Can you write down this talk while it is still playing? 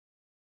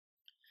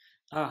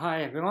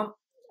Hi everyone.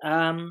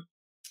 Um,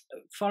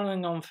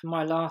 Following on from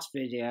my last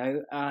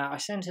video, I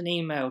sent an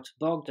email to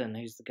Bogdan,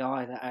 who's the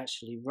guy that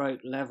actually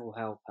wrote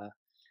Levelhelper,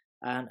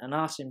 and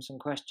asked him some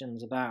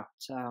questions about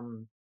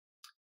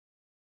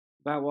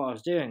what I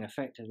was doing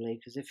effectively.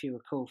 Because if you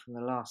recall from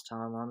the last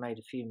time, I made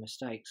a few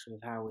mistakes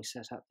with how we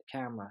set up the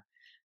camera.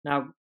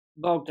 Now,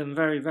 Bogdan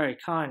very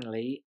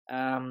kindly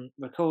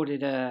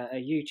recorded a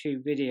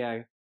YouTube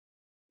video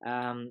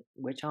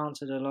which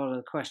answered a lot of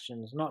the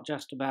questions, not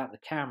just about the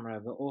camera,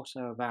 but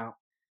also about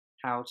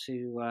how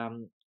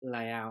to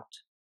lay out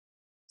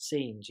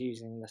scenes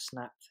using the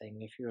snap thing.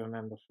 If you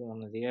remember from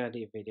one of the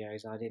earlier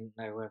videos, I didn't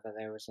know whether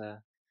there was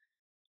a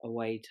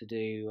way to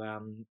do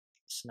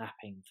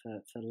snapping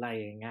for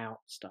laying out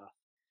stuff.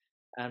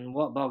 And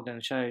what Bogdan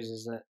shows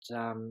is that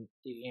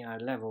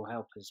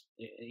Levelhelper is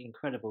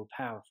incredibly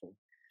powerful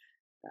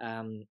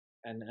and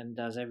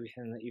does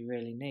everything that you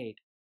really need.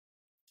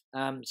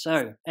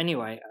 So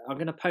anyway, I'm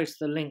going to post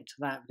the link to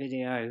that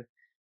video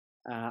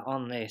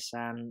on this,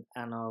 and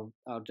I'll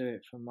do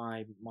it from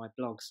my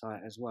blog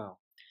site as well.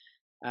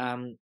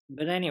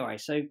 But anyway,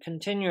 so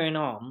continuing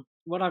on,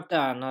 what I've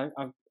done,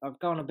 I've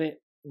gone a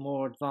bit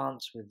more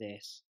advanced with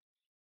this,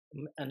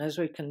 and as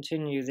we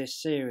continue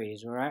this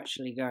series, we're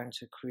actually going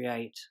to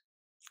create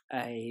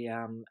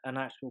an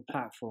actual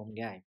platform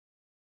game.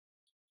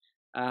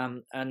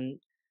 And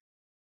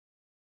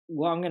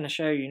what I'm going to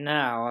show you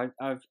now,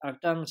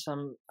 I've done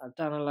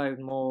a load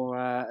more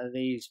of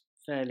these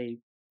fairly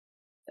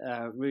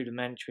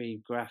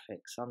rudimentary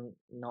graphics. I'm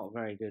not a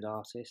very good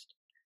artist,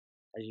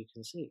 as you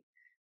can see,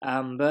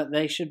 but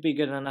they should be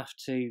good enough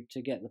to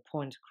get the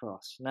point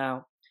across.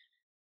 Now,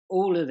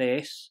 all of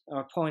this,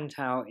 I point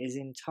out, is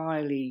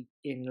entirely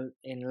in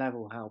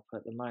Levelhelper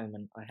at the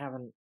moment. I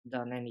haven't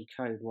done any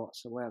code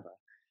whatsoever.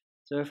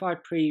 So if I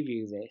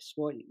preview this,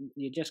 what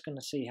you're just going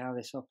to see how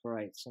this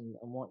operates and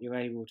what you're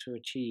able to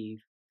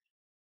achieve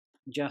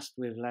just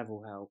with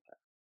Levelhelper.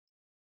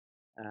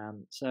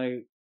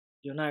 So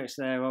you'll notice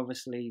there,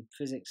 obviously,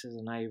 physics is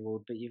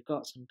enabled, but you've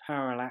got some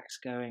parallax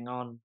going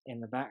on in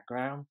the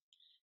background.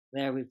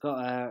 There we've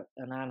got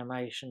an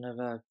animation of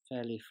a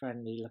fairly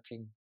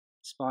friendly-looking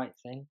spike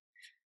thing.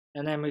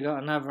 And then we've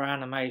got another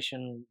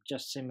animation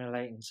just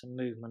simulating some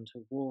movement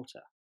of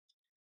water.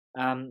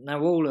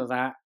 Now all of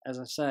that, as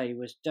I say,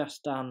 was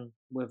just done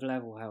with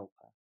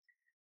Levelhelper.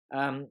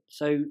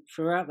 So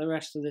throughout the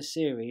rest of the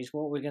series,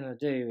 what we're going to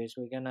do is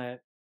we're going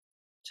to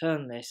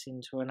turn this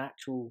into an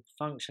actual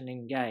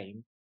functioning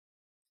game,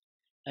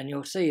 and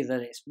you'll see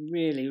that it's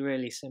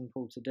really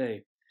simple to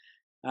do.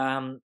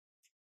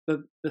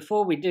 But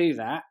before we do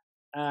that,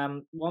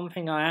 one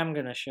thing I am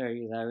going to show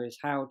you though is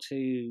how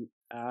to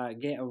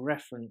get a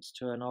reference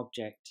to an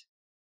object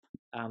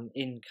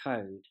in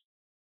code.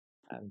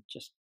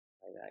 Just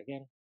play that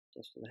again,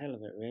 just for the hell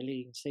of it really.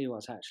 You can see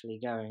what's actually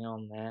going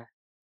on there.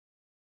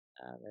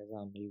 There's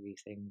our movie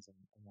things and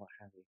what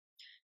have you.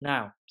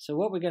 Now, so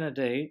what we're going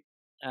to do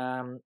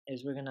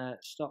is we're going to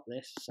stop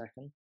this a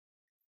second.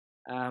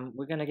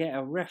 We're going to get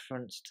a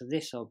reference to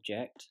this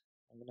object.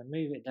 I'm going to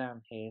move it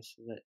down here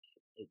so that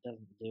it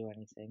doesn't do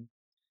anything.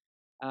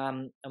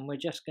 And we're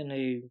just going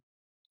to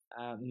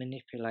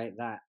manipulate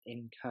that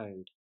in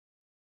code.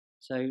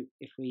 So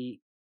if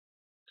we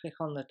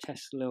click on the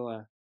test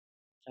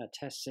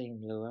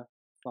scene lure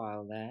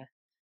file there,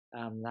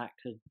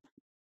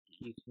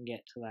 you can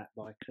get to that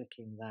by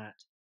clicking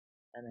that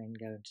and then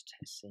go into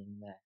test scene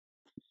there.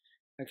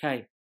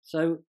 Okay,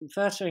 so the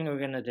first thing we're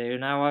going to do,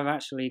 now I've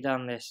actually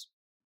done this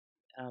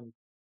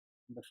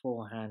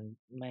beforehand,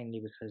 mainly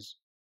because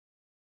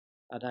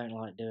I don't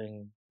like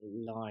doing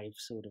live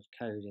sort of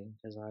coding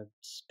because I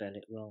spell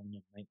it wrong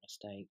and make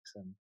mistakes,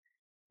 and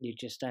you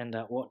just end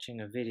up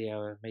watching a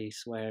video of me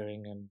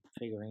swearing and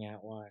figuring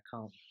out why I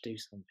can't do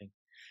something.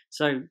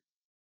 So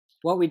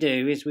what we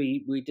do is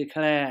we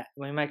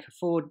make a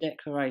forward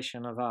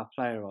declaration of our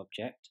player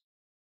object.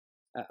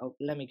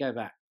 Let me go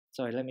back.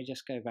 Sorry, let me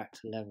just go back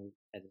to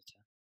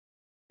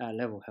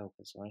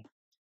Levelhelper. Sorry.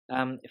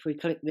 If we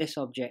click this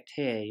object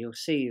here, you'll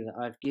see that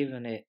I've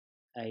given it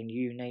a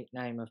unique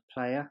name of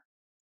player.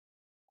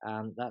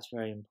 That's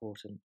very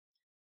important.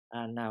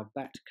 And now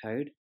back to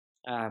code.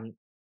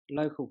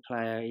 Local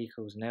player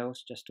equals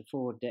nils, just a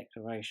forward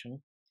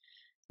declaration.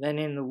 Then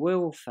in the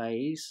will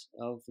phase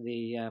of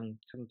the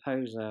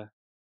composer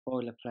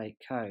boilerplate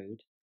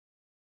code,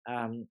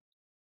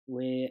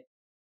 we're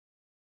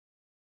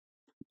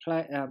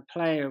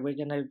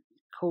going to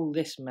call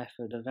this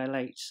method of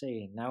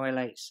LHScene. Now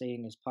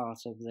LHScene is part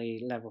of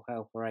the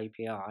Levelhelper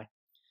API,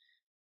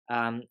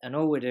 and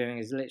all we're doing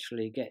is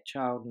literally get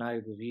child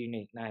node with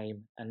unique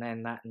name and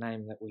then that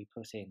name that we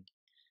put in,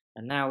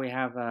 and now we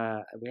have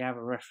a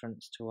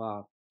reference to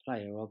our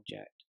player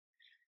object.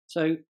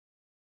 So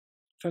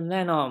from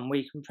then on,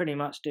 we can pretty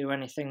much do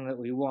anything that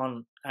we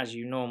want as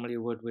you normally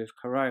would with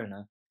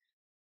Corona.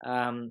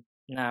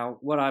 Now,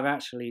 what I've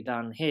actually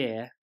done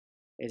here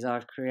is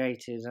I've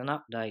created an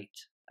update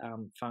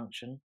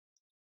function,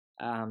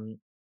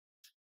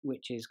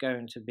 which is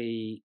going to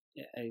be,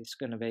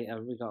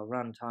 we've got a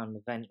runtime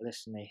event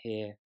listener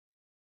here,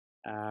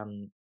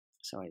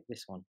 sorry,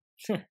 this one.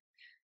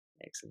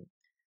 Excellent.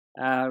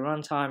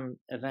 Runtime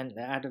event,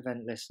 add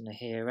event listener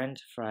here,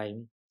 enter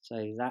frame.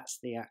 So that's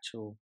the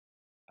actual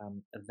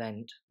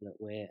event that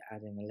we're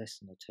adding a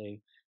listener to,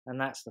 and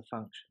that's the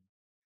function.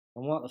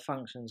 And what the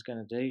function is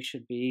going to do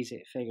should be easy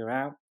to figure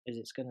out. Is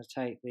it's going to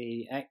take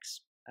the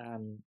x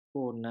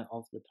coordinate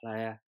of the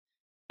player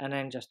and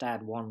then just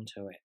add 1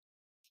 to it.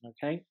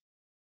 Okay.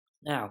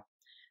 Now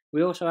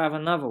we also have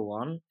another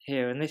one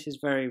here, and this is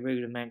very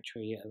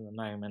rudimentary at the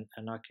moment,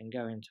 and I can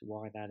go into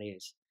why that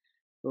is.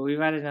 But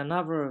we've added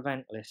another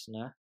event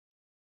listener,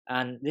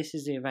 and this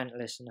is the event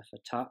listener for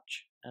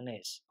touch, and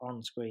it's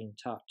on-screen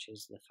touch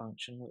is the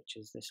function, which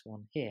is this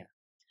one here.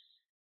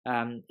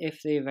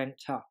 If the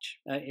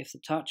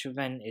touch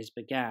event is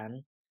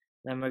began,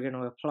 then we're going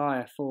to apply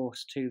a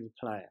force to the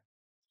player.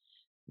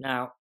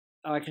 Now,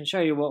 I can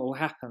show you what will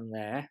happen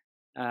there,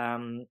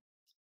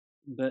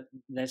 but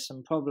there's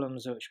some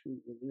problems.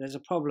 There's a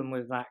problem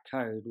with that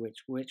code,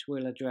 which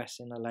we'll address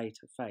in a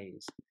later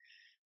phase.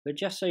 But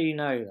just so you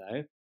know,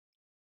 though,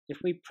 if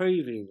we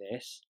preview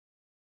this,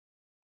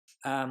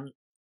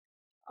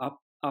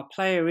 our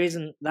player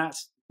isn't.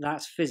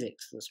 That's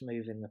physics that's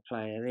moving the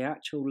player. The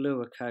actual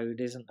Lua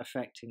code isn't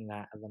affecting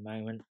that at the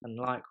moment. And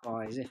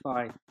likewise, if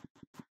I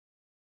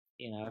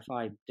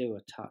do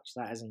a touch,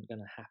 that isn't going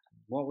to happen.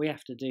 What we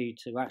have to do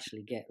to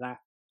actually get that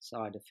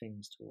side of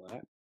things to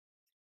work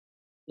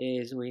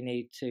is we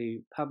need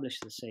to publish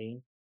the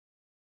scene,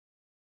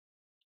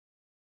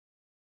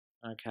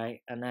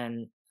 okay, and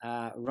then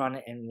run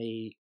it in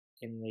the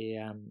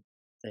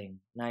thing.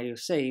 Now you'll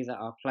see that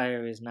our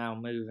player is now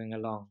moving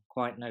along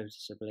quite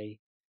noticeably,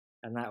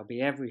 and that will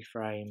be every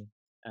frame,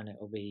 and it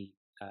will be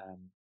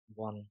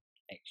 1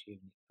 X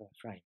unit per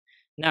frame.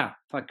 Now,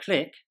 if I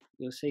click,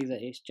 you'll see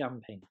that it's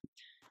jumping,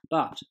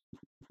 but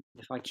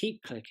if I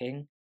keep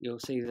clicking, you'll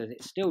see that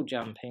it's still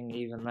jumping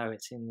even though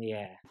it's in the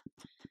air.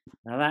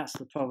 Now that's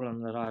the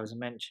problem that I was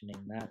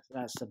mentioning.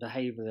 That's the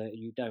behaviour that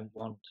you don't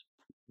want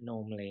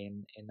normally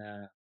in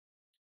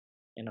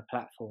a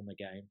platformer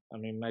game. I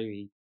mean,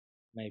 maybe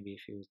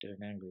if you was doing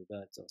Angry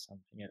Birds or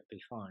something, it'd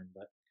be fine,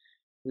 but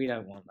we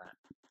don't want that.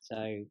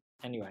 So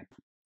anyway,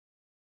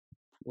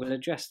 we'll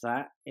address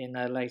that in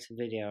a later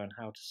video on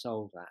how to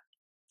solve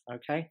that.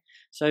 Okay,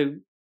 so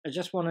I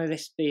just wanted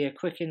this to be a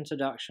quick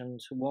introduction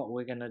to what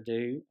we're going to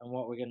do and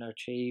what we're going to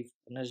achieve.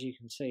 And as you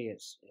can see,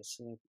 it's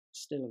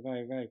still a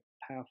very, very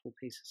powerful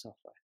piece of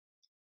software.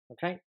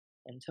 Okay,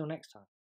 until next time.